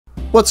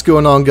What's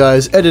going on,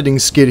 guys? Editing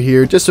Skid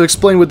here, just to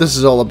explain what this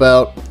is all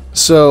about.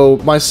 So,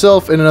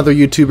 myself and another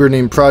YouTuber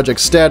named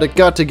Projekt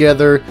got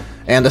together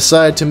and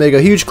decided to make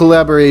a huge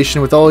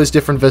collaboration with all these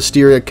different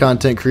Vestiria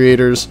content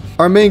creators.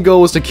 Our main goal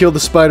was to kill the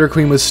Spider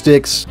Queen with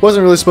sticks.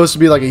 Wasn't really supposed to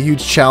be like a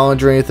huge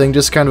challenge or anything,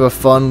 just kind of a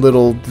fun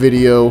little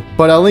video.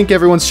 But I'll link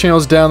everyone's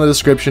channels down in the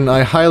description.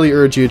 I highly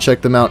urge you to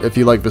check them out if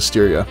you like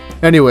Vestiria.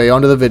 Anyway,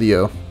 onto the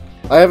video.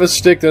 I have a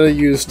stick that I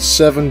used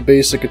 7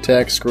 basic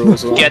attack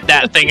scrolls on. Get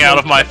that thing out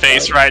of my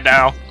face right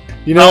now.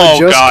 You know,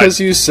 just because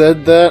you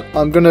said that,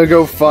 I'm gonna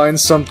go find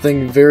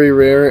something very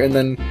rare, and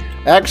then...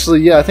 Actually,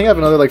 yeah, I think I have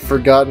another, like,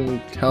 forgotten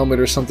helmet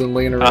or something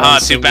laying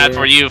around too bad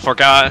for you.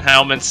 Forgotten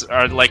helmets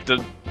are, like,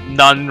 the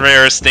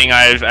non-rarest thing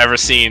I've ever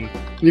seen.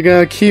 You're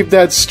gonna keep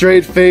that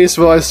straight face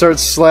while I start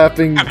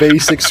slapping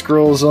basic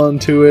scrolls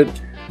onto it.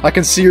 I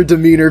can see your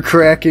demeanor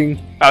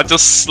cracking. I'll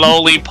just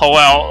slowly pull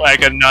out,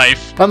 like, a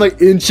knife. I'm,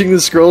 like, inching the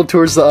scroll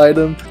towards the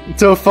item,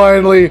 until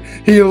finally,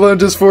 he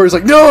lunges forward, he's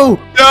like, No!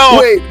 No!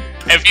 Wait!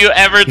 If you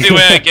ever do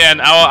it again,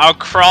 I'll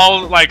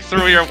crawl, like,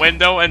 through your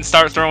window and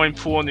start throwing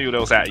pool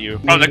noodles at you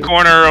from the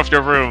corner of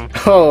your room.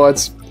 Oh,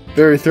 that's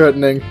very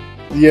threatening.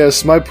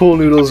 Yes, my pool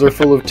noodles are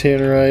full of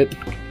tannerite.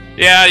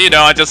 Yeah, you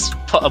know, I just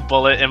put a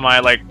bullet in my,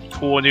 like,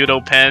 pool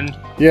noodle pen.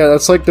 Yeah,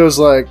 that's like those,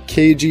 like,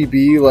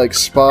 KGB, like,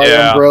 spy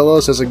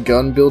umbrellas. There's a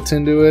gun built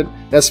into it.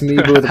 That's me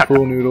with a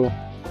pool noodle.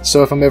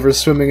 So if I'm ever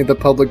swimming in the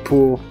public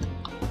pool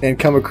and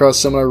come across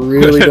someone I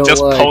really don't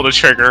just like... Just pull the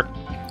trigger.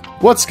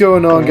 What's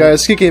going on,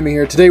 guys? Skid Gaming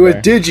here, today with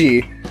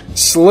Digi,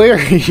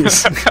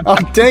 Slaries, oh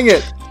dang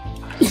it!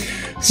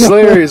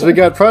 Slaries, we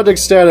got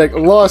Projekt,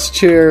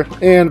 LostChair,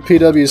 and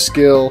PW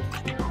Skill.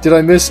 Did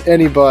I miss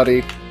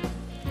anybody?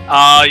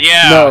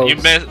 Yeah, no. you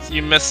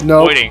missed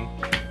Zoiding.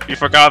 You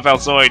forgot about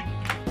Zoid.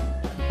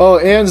 Oh,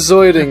 and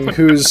Zoiding,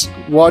 who's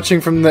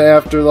watching from the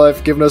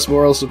afterlife, giving us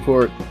moral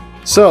support.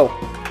 So,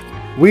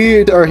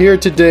 we are here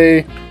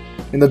today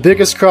in the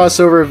biggest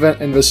crossover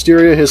event in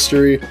Vestiria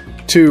history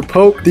to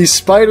poke the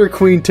Spider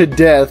Queen to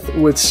death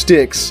with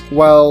sticks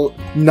while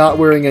not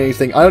wearing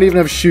anything. I don't even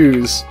have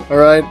shoes,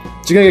 alright?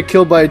 So you're gonna get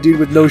killed by a dude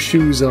with no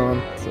shoes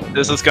on.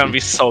 This is gonna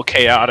be so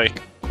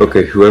chaotic.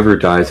 Okay, whoever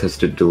dies has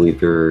to delete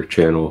their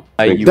channel.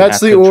 That's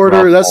the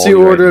order. That's the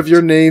order of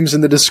your names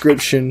in the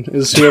description.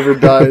 Is whoever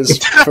dies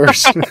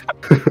first.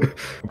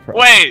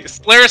 Wait,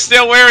 Slary's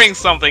still wearing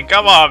something.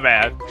 Come on,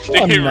 man.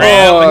 Hey,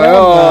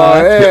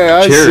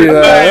 I see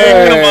that.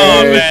 Hey, come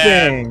on,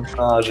 man.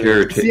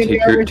 Chair, take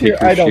your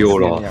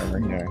shield off.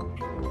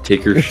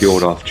 Take your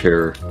shield off,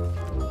 Chair.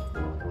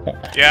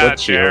 Yeah,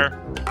 Chair.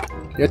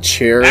 Yeah,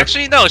 Chair.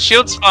 Actually, no,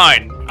 shield's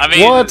fine. I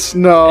mean, what?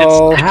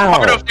 No. It's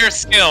part of your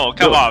skill.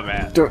 Come on,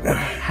 man.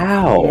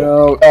 How?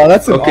 No. Oh,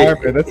 that's an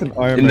armor. That's an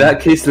armor. In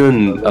that case,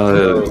 then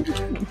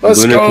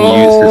Let's Luna go.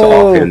 can use his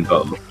offhand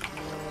bow.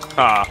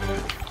 Huh.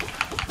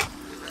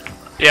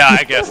 Yeah,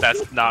 I guess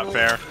that's not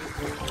fair.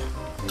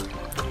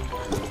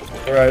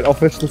 Alright, I'll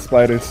fish the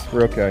spiders.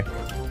 We're okay.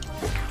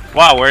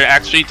 Wow, we're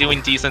actually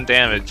doing decent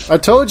damage. I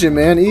told you,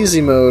 man.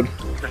 Easy mode.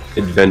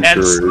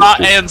 Adventurers.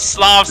 And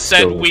Slav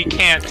said we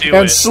can't do it.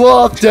 And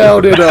Sloth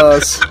doubted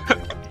us.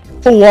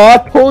 Oh, I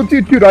told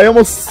you, dude. I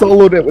almost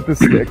soloed it with the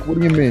stick. What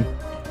do you mean?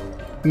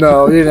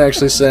 No, he didn't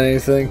actually say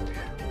anything.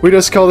 We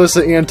just call this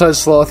the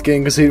anti-sloth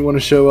game because he didn't want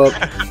to show up.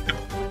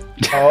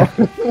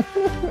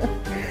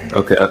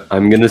 Okay,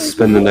 I'm gonna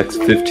spend the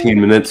next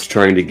 15 minutes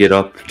trying to get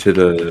up to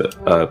the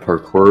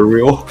parkour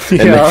wheel.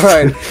 Yeah,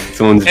 alright.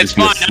 It's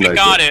fine, I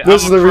got it.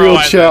 This is the real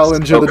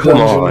challenge of the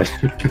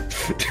dungeon.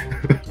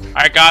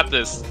 I got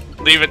this.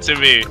 Leave it to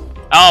me.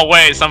 Oh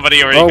wait,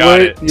 somebody already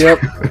got it.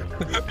 Yep.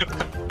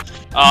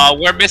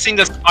 We're missing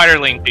the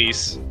spiderling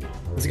piece.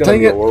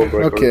 Dang it.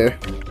 Okay.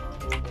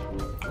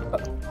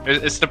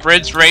 Is the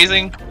bridge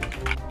raising?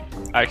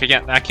 I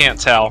can't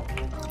tell.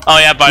 Oh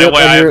yeah, by the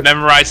way, I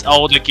memorized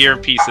all the gear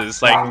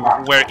pieces,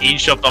 like where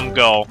each of them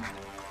go.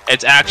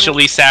 It's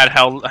actually sad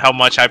how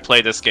much I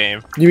play this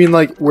game. You mean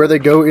like where they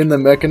go in the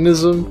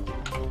mechanism?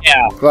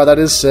 Yeah. Wow, that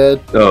is sad.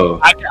 Oh.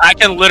 I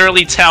can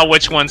literally tell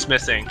which one's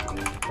missing.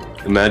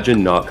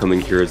 Imagine not coming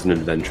here as an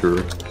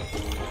adventurer.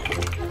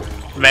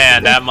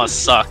 Man, that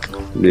must suck.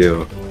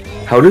 Yeah.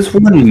 How does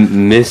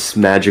one miss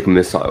magic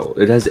missile?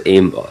 It has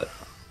aimbot.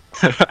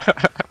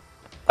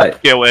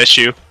 Skill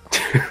issue.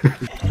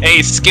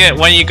 Hey, Skit,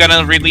 when are you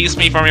gonna release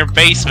me from your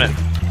basement?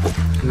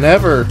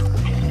 Never.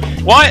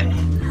 What?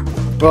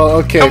 Well,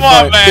 okay, Come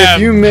on, man.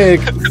 If you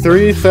make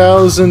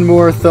 3,000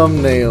 more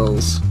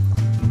thumbnails.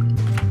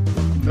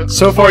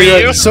 So far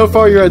you're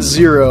at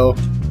 0.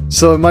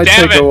 So it might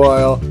take a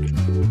while.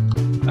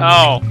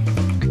 Oh.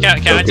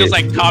 Can I just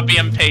like copy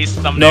and paste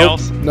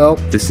thumbnails?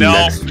 Nope. This is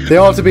next. They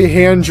all have to be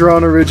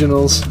hand-drawn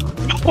originals.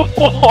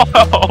 Whoa.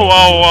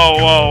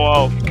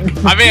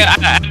 I mean,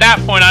 at that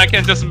point, I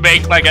can just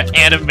make like an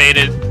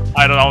animated,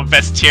 I don't know,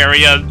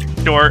 Vestiria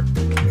short.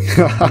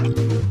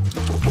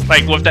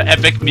 Like with the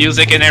epic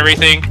music and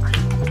everything.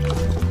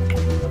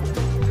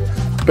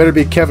 Better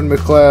be Kevin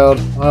MacLeod.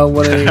 I don't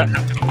want any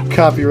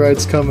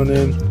copyrights coming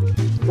in.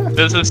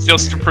 This is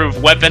just to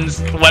prove weapons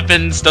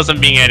doesn't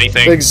mean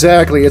anything.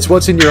 Exactly, it's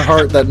what's in your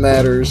heart that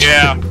matters.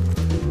 Yeah.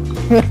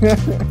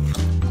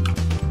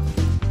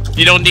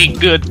 You don't need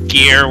good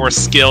gear or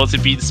skill to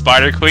beat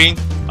Spider Queen.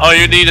 All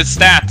you need is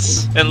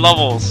stats and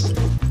levels.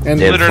 And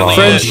Literally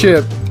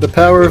friendship. The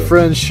power of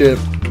friendship.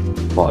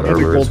 Plot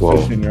armor as well.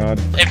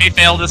 If you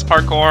fail this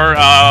parkour,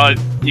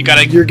 you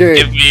gotta You're gay.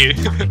 give me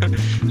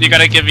you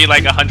gotta give me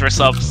like 100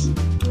 subs.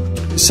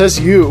 It says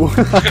you.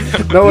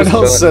 No one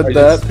else said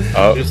that.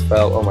 I just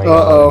fell. Oh my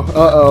god.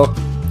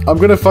 Uh-oh. I'm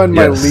gonna find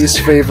my Yes. least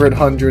favorite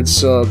 100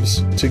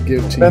 subs to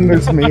give to Then you.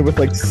 there's me with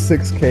like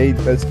 6k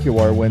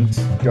SQR wins.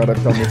 God,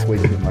 I've done this way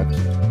too much.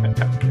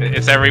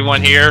 Is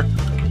everyone here?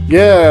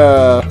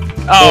 Yeah.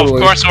 Oh,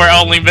 Totally. of course we're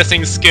only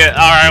missing Skit.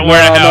 Alright,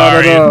 where the No, hell no,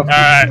 are no, you? no.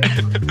 Alright.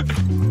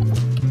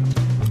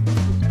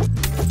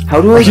 How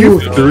do I do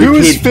Who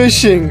is 3K?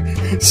 fishing?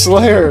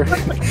 Slayer.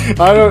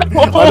 I don't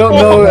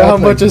know how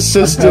much I'm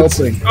assistance.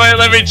 helping. Wait,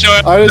 let me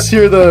join. I just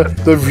hear the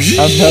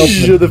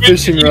helping. of the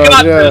fishing You rod.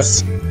 got Yeah.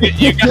 this.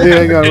 You got Hey,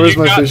 hang on. Where's you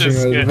my got fishing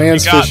this, rod? Skit.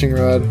 Man's You got- fishing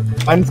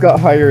rod. Mine's got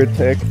higher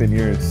attack than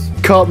yours.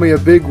 Caught me a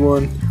big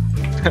one.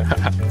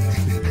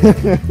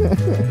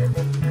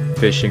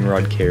 Fishing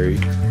rod carry.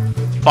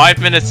 5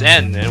 minutes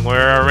in, and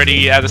we're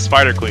already at the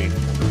Spider Queen.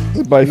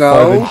 By No.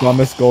 far the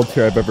dumbest gold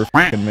tier I've ever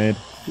f***ing made.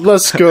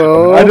 Let's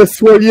go. I just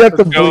swear you have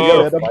to Go.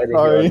 bleed it. I'm Fighting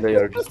sorry. They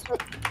are just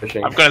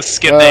fishing. I'm gonna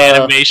skip the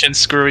animation.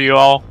 Screw you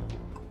all.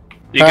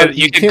 You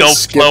you can can't go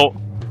skip. float.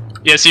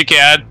 Yes, you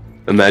can.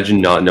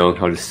 Imagine not knowing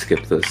how to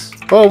skip this.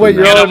 Oh wait,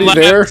 you're Get 'em, already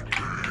there. lads.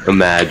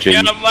 Imagine.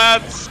 Get 'em,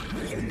 lads.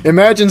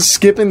 Imagine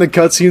skipping the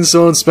cutscene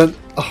someone spent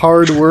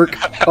hard work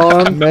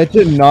on.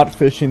 Imagine not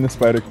fishing the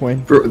Spider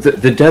Queen. Bro,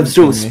 the devs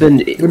don't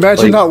spend.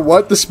 Imagine like, not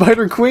what the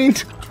Spider Queen.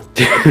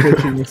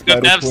 Fishing the The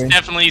Spider devs Queen.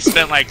 definitely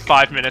spent like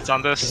 5 minutes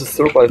on this. Just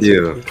throw by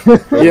Yeah.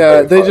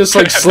 Yeah, they just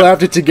like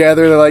slapped it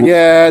together. They're like,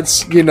 yeah,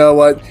 it's you know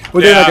what.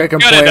 Well, they're not gonna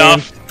good complain.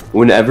 enough.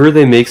 Whenever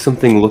they make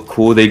something look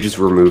cool, they just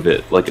remove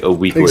it like a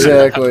week later.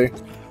 Exactly.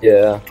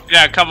 Yeah.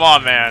 Yeah, come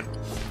on, man.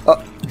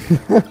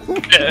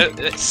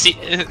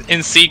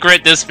 In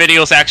secret, this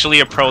video is actually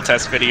a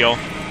protest video.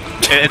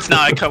 It's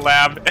not a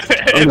collab.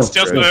 It's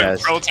just a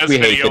Protest. protest We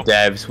hate video. the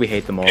devs. We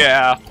hate them all.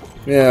 Yeah,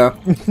 Yeah.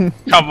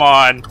 come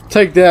on.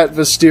 Take that,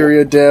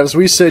 Visteria devs.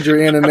 We said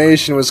your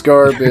animation was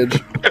garbage.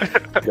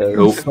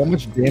 Nope. So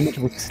much damage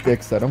with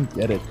sticks, I don't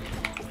get it.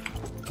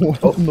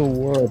 What in the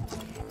world?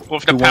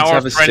 With the Who wants to power have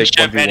of a sick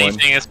friendship, 1v1?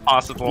 anything is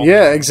possible.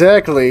 Yeah,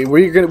 exactly.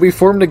 We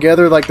form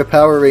together like the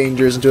Power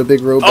Rangers into a big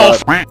Oh,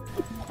 robot.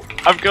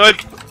 I'm good.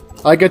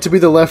 I get to be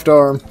the left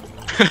arm.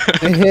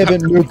 I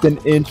haven't moved an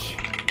inch.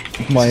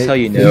 That's how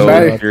you know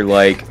Right. if you're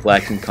like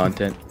lacking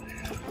content.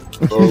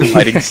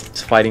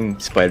 Fighting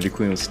Spider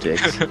Queen with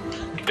sticks.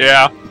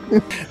 Yeah,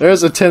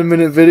 There's a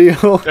 10-minute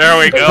video. there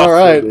we go. All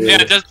right. Yeah,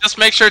 just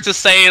make sure to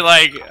say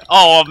like,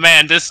 oh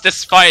man, this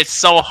fight is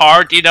so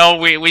hard. You know,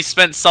 we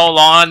spent so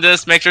long on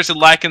this. Make sure to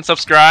like and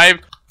subscribe.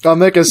 I'll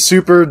make a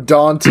super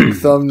daunting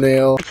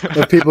thumbnail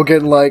of people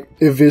getting like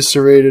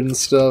eviscerated and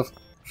stuff.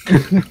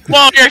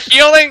 Whoa, you're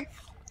healing.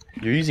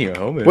 You're using your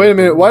home. Wait a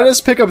minute. Why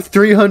does pick up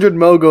 300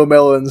 Mogo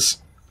melons?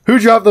 Who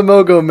dropped the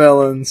Mogo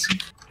melons?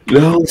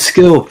 No,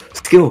 skill.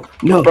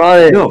 No,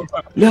 Brian. no.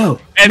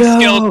 And no.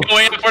 Skill's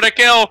going in for the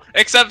kill,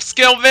 except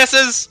Skill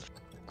misses.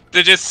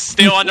 They're just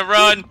still on the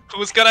run.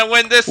 Who's gonna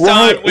win this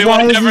time? We will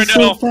never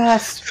know.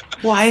 fast?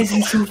 Why is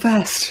he so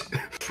fast?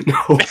 No.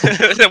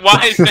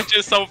 Why is it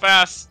just so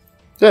fast?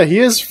 Yeah, he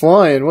is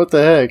flying. What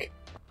the heck?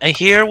 And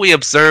here we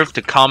observe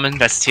the common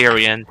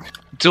Vestirian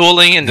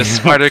dueling in the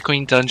Spider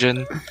Queen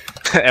dungeon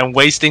and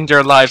wasting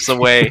their lives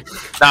away,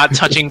 not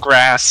touching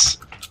grass.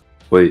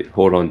 Wait,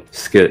 hold on.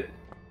 Skit.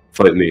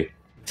 Fight me.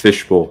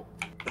 Fishbowl.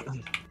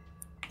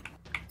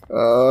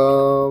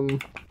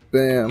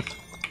 Bam.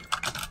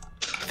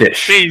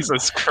 Fish.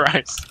 Jesus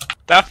Christ.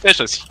 That fish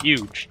is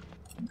huge.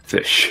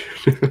 Fish.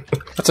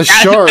 That's a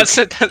shark.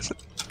 That's-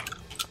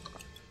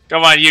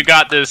 Come on, you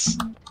got this.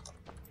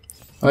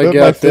 I bet my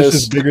got fish this.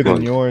 is bigger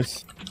than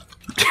yours.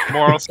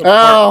 Moral support.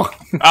 Ow!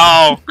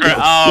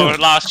 Oh,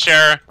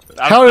 LostChair.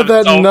 How did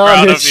that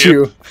not hit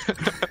you?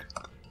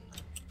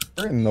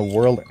 Where in the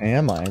world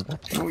am I?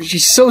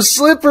 She's so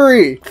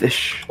slippery!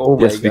 Fish. Oh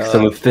my yes, because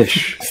I'm a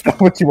fish. That's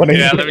not what you want to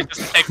Yeah, hear. let me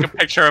just take a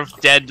picture of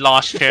dead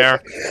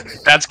LostChair.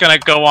 That's gonna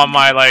go on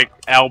my, like,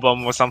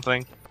 album or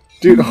something.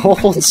 Dude,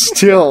 hold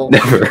still.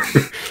 Never.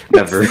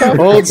 Never.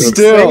 Hold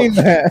still. Saying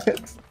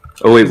that.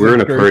 Oh wait, we're in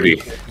a party.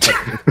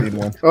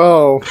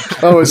 Oh,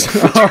 it's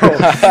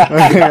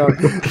hang on.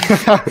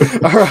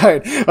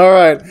 all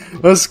right,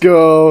 let's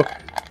go.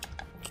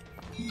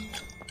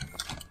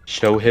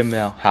 Show him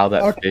now how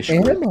that Fuck fish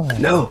am works. I?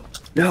 No.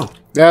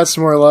 That's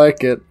more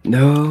like it.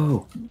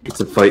 No. It's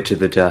a fight to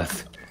the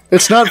death.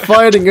 It's not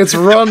fighting, it's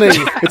running.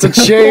 It's a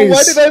Well, chase.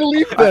 why did I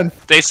leave then?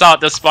 They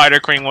thought the Spider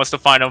Queen was the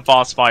final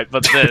boss fight,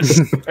 but this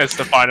is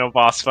the final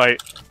boss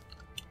fight.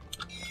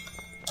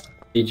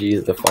 GG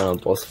is the final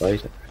boss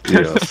fight.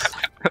 Yes.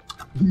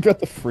 You got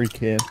the freak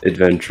hand.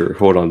 Adventure.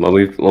 Hold on. Let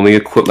me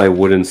equip my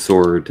wooden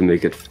sword to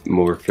make it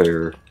more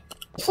fair.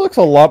 This looks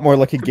a lot more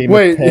like a game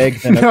Wait, of tag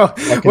than no, a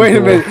fucking wait a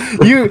door.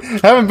 minute. You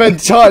haven't been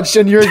touched,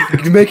 and you're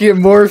making it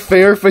more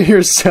fair for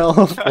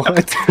yourself.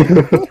 What?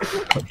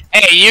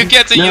 Hey, you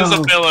get to use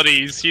No.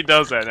 abilities. He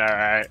doesn't. All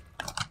right.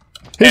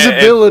 His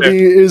ability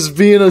is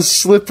being a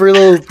slippery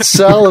little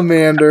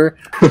salamander.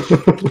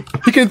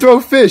 He can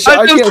throw fish.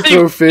 I just can't see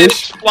throw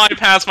fish. Fly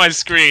past my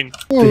screen.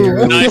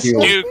 Ooh, Nice,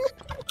 you. dude.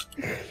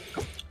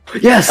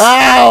 Yes!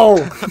 Ow!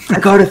 I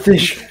got a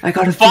fish! I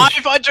got a fish!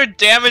 500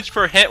 damage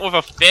per hit with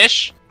a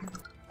fish?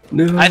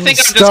 No. I think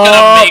I'm just Stop.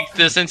 gonna make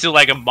this into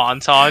like a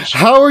montage.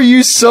 How are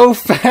you so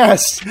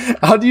fast?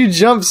 How do you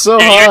jump so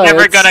You're high?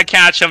 never It's- gonna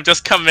catch him.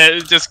 Just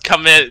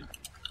commit,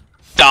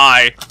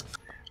 die.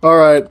 All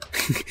right,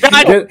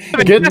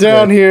 get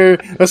down here.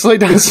 Let's lay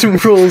down some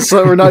rules so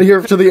that we're not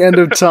here to the end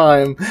of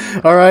time.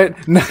 All right,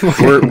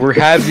 We're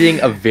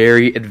having a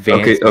very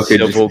advanced Okay,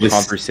 civil just-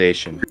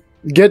 conversation.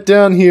 get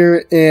down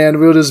here and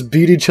we'll just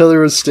beat each other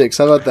with sticks.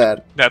 How about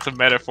that? That's a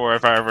metaphor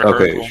if I ever heard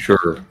Okay, one.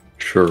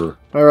 sure.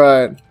 All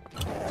right.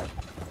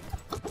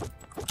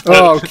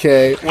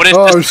 Okay. What is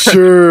oh, this?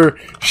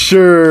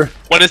 sure.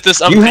 What is this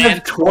You have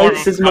advanced form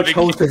twice as of much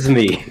health as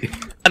me.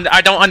 And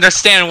I don't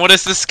understand. What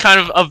is this kind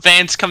of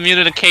advanced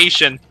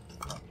communication?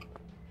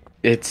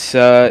 It's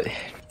I'm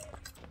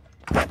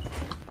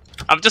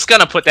just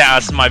gonna put that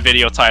as my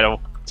video title.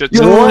 Just,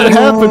 What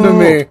happened to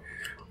me?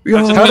 Yo,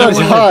 How did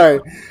I die?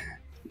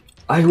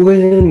 I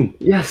win!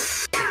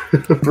 Yes!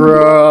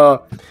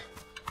 Bruh.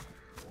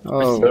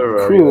 Oh,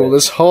 So cool.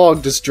 This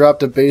hog just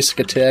dropped a basic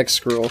attack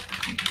scroll.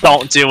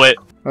 don't do it.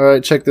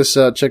 Alright, check this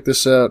out.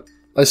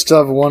 I still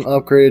have one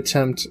upgrade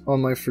attempt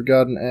on my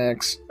Forgotten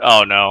Axe.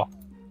 Oh no.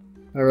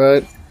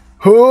 Alright.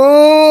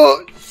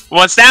 Oh!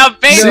 What's that,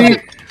 baby?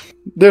 See?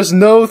 There's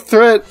no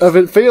threat of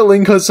it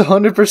failing because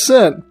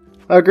 100%.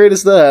 How great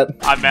is that?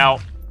 I'm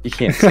out. you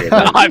can't say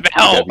that. I'm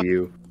out.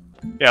 W.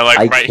 Yeah, like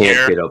I right can't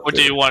here. get up What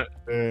do there. you want?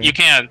 You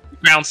can.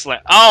 Ground slam.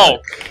 Oh!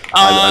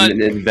 I'm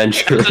an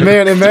adventurer.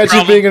 Man, imagine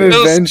Problem. being an It was-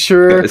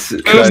 adventurer.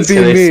 Guys, be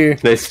can me.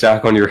 They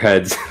stack on your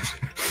heads.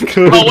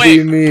 Could Oh, wait.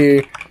 be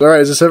me.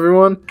 Alright, is this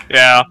everyone?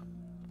 Yeah.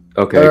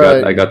 Okay,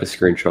 Alright. I got the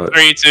screenshot.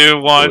 3, 2,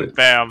 1, Wait.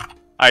 bam.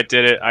 I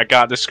did it. I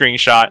got the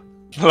screenshot.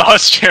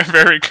 LostChair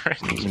very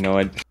great. You know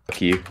what?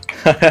 Fuck you.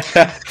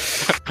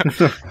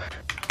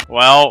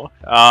 Well,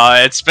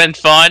 it's been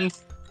fun.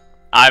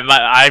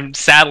 I'm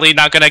sadly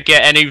not gonna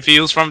get any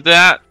views from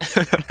that.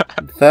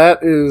 That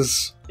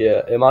is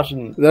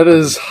imagine.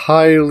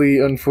 highly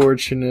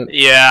unfortunate.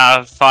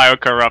 Yeah, file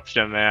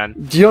corruption, man.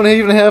 Do you don't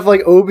even have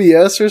like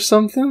OBS or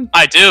something?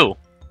 I do.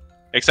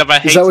 Except I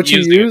hate Is that what you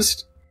using it.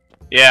 used?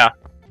 Yeah.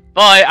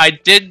 But I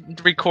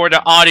did record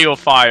an audio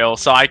file,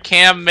 so I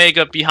can make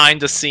a behind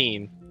the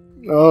scene.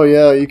 Oh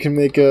yeah, you can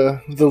make the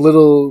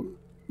little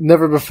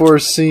never before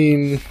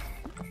seen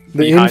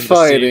Behind the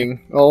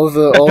infighting, all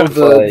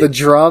the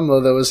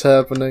drama that was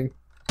happening.